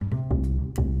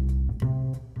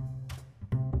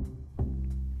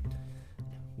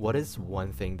What is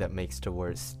one thing that makes the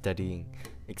word studying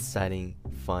exciting,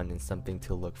 fun, and something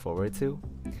to look forward to?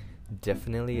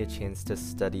 Definitely a chance to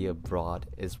study abroad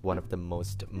is one of the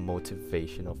most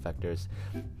motivational factors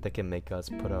that can make us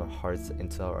put our hearts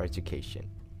into our education.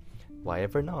 Why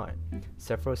ever not?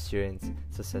 Several students,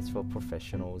 successful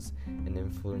professionals, and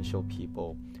influential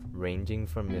people, ranging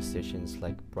from musicians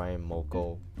like Brian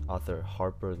Mogul, author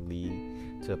Harper Lee,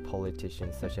 to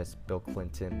politicians such as Bill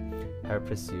Clinton, have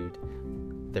pursued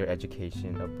their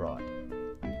education abroad.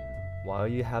 While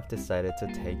you have decided to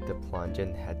take the plunge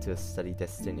and head to a study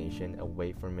destination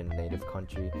away from your native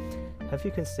country, have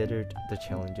you considered the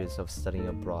challenges of studying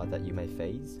abroad that you may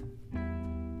face?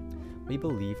 We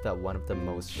believe that one of the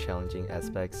most challenging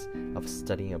aspects of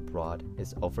studying abroad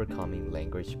is overcoming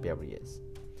language barriers.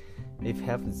 If you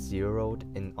have zeroed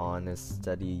in on a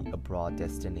study abroad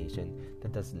destination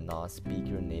that does not speak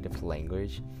your native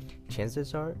language,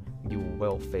 chances are you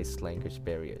will face language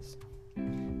barriers.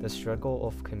 The struggle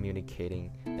of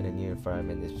communicating in a new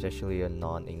environment, especially a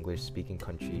non-English speaking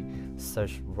country,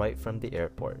 starts right from the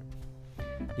airport.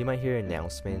 You might hear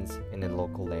announcements in a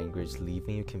local language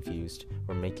leaving you confused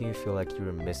or making you feel like you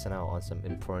are missing out on some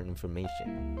important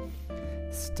information.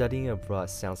 Studying abroad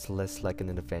sounds less like an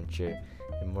adventure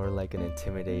and more like an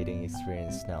intimidating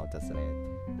experience now, doesn't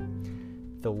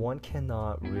it? Though one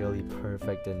cannot really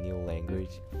perfect a new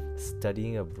language,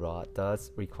 studying abroad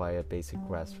does require a basic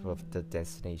grasp of the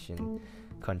destination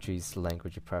country's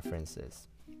language preferences.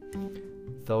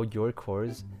 Though your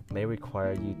course may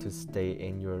require you to stay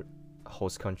in your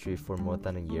host country for more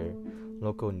than a year,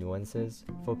 local nuances,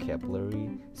 vocabulary,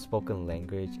 spoken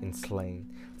language, and slang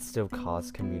still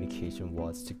cause communication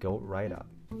walls to go right up.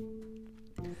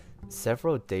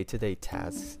 Several day-to-day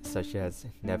tasks, such as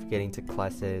navigating to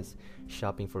classes,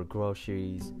 shopping for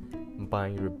groceries,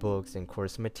 buying your books and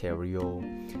course material,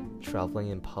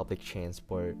 traveling in public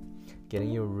transport, getting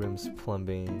your rooms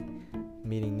plumbing,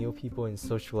 meeting new people and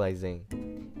socializing.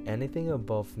 Anything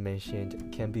above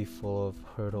mentioned can be full of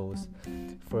hurdles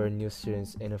for new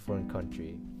students in a foreign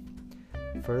country.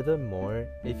 Furthermore,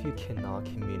 if you cannot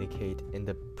communicate in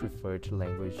the preferred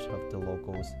language of the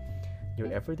locals,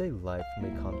 your everyday life may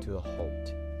come to a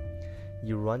halt.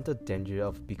 You run the danger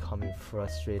of becoming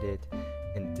frustrated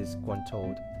and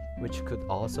disgruntled, which could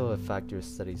also affect your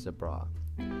studies abroad.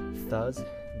 Thus,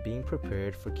 being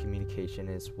prepared for communication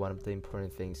is one of the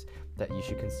important things that you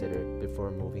should consider before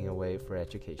moving away for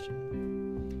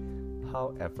education.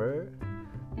 However,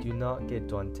 do not get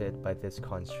daunted by this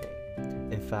constraint.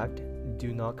 In fact,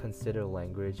 do not consider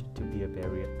language to be a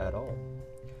barrier at all.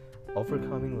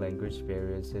 Overcoming language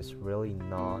barriers is really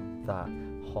not that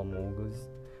humongous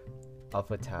of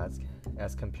a task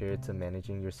as compared to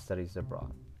managing your studies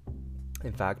abroad.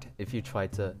 In fact, if you try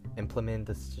to implement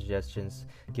the suggestions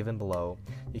given below,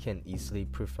 you can easily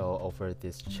prevail over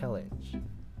this challenge.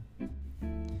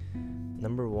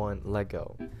 Number 1. Let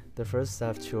go. The first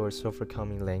step towards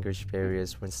overcoming language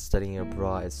barriers when studying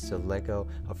abroad is to let go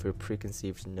of your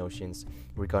preconceived notions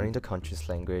regarding the country's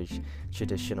language,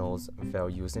 traditionals,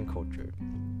 values, and culture.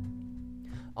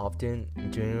 Often,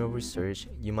 during your research,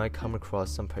 you might come across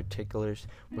some particulars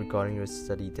regarding your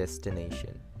study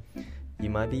destination. You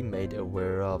might be made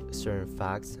aware of certain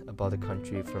facts about the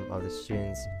country from other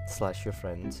students/your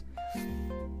friends.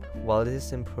 While it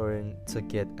is important to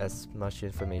get as much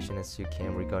information as you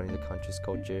can regarding the country's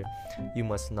culture, you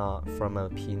must not form an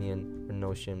opinion or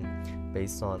notion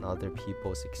based on other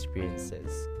people's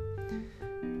experiences.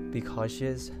 Be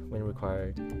cautious when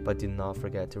required, but do not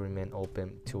forget to remain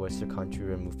open towards the country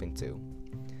you're moving to.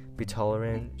 Be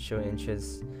tolerant, show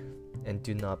interest, and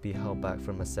do not be held back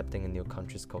from accepting a new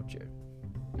country's culture.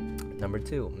 Number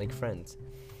 2, make friends.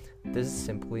 This is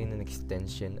simply an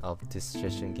extension of the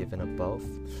suggestion given above.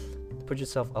 Put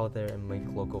yourself out there and make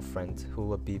local friends who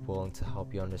will be willing to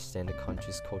help you understand the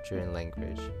country's culture and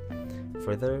language.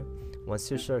 Further, once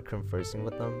you start conversing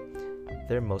with them,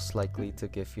 they're most likely to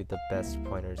give you the best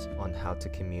pointers on how to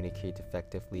communicate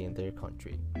effectively in their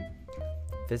country.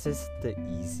 This is the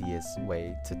easiest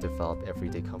way to develop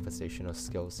everyday conversational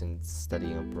skills in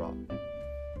studying abroad.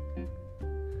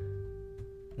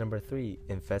 Number 3,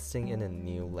 investing in a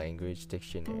new language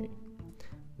dictionary.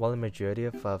 While the majority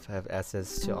of us have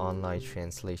access to online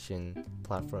translation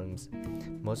platforms,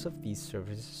 most of these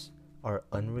services are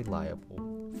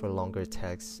unreliable for longer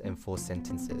texts and full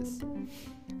sentences.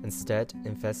 Instead,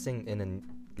 investing in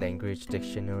a language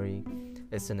dictionary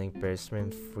is an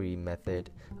embarrassment-free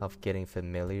method of getting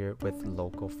familiar with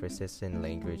local phrases and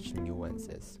language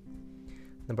nuances.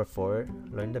 Number 4,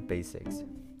 learn the basics.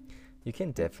 You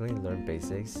can definitely learn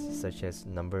basics such as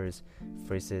numbers,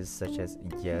 phrases such as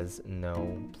yes,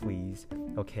 no, please,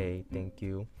 okay, thank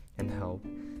you, and help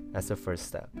as a first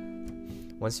step.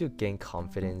 Once you gain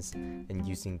confidence in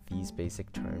using these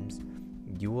basic terms,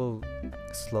 you will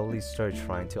slowly start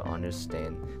trying to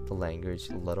understand the language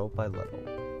little by little.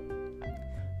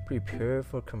 Prepare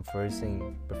for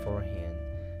conversing beforehand.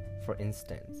 For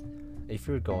instance, if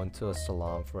you're going to a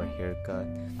salon for a haircut,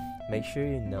 make sure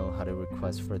you know how to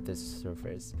request for this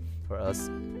service or else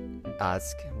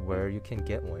ask where you can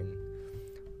get one.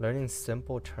 Learning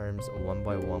simple terms one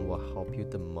by one will help you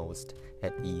the most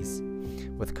at ease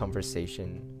with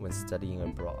conversation when studying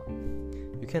abroad.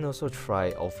 You can also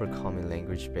try overcoming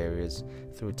language barriers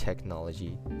through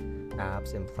technology.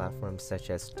 Apps and platforms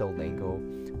such as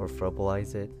Duolingo or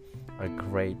Verbalize It are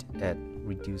great at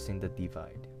reducing the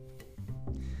divide.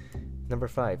 Number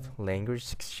 5.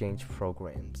 Language exchange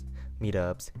programs,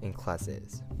 meetups, and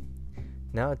classes.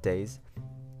 Nowadays,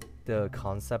 the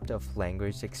concept of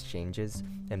language exchanges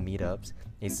and meetups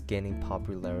is gaining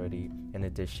popularity in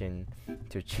addition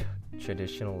to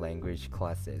traditional language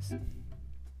classes.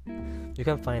 You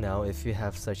can find out if you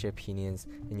have such opinions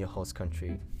in your host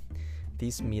country.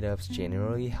 These meetups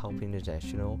generally help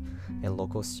international and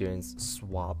local students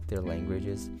swap their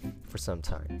languages for some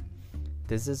time.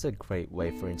 This is a great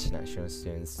way for international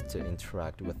students to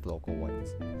interact with local ones.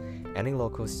 Any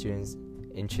local students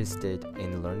interested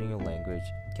in learning a language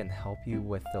can help you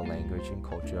with the language and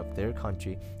culture of their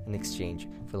country in exchange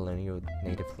for learning your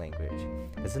native language.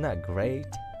 Isn't that great?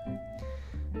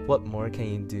 What more can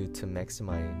you do to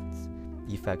maximize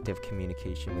effective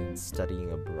communication when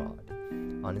studying abroad?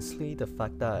 Honestly, the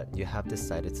fact that you have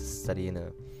decided to study in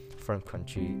a foreign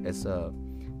country is a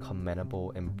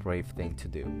commendable and brave thing to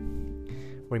do.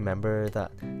 Remember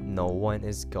that no one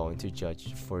is going to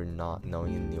judge for not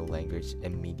knowing a new language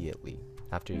immediately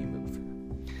after you move.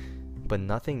 But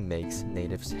nothing makes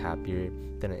natives happier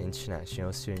than an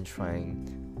international student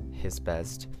trying his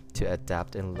best to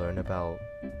adapt and learn about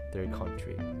their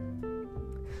country.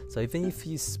 So even if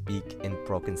you speak in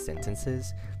broken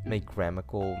sentences, make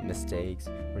grammatical mistakes,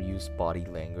 or use body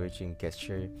language and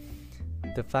gesture,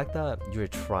 the fact that you're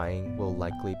trying will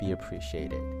likely be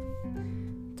appreciated.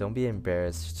 Don't be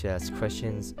embarrassed to ask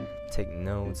questions, take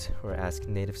notes, or ask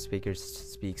native speakers to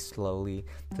speak slowly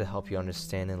to help you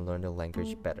understand and learn the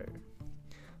language better.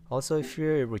 Also, if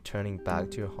you're returning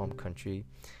back to your home country,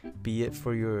 be it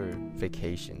for your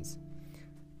vacations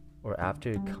or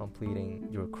after completing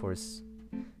your course,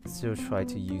 still try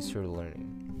to use your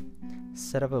learning.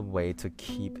 Set up a way to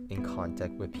keep in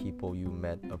contact with people you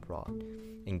met abroad.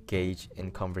 Engage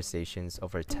in conversations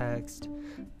over text,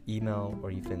 email,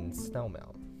 or even snail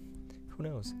mail. Who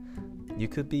knows? You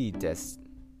could be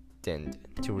destined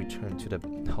to return to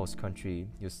the host country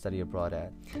you study abroad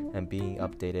at, and being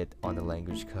updated on the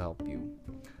language could help you.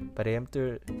 But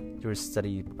after your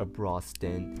study abroad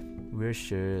stint, we're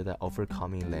sure that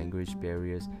overcoming language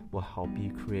barriers will help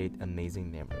you create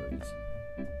amazing memories.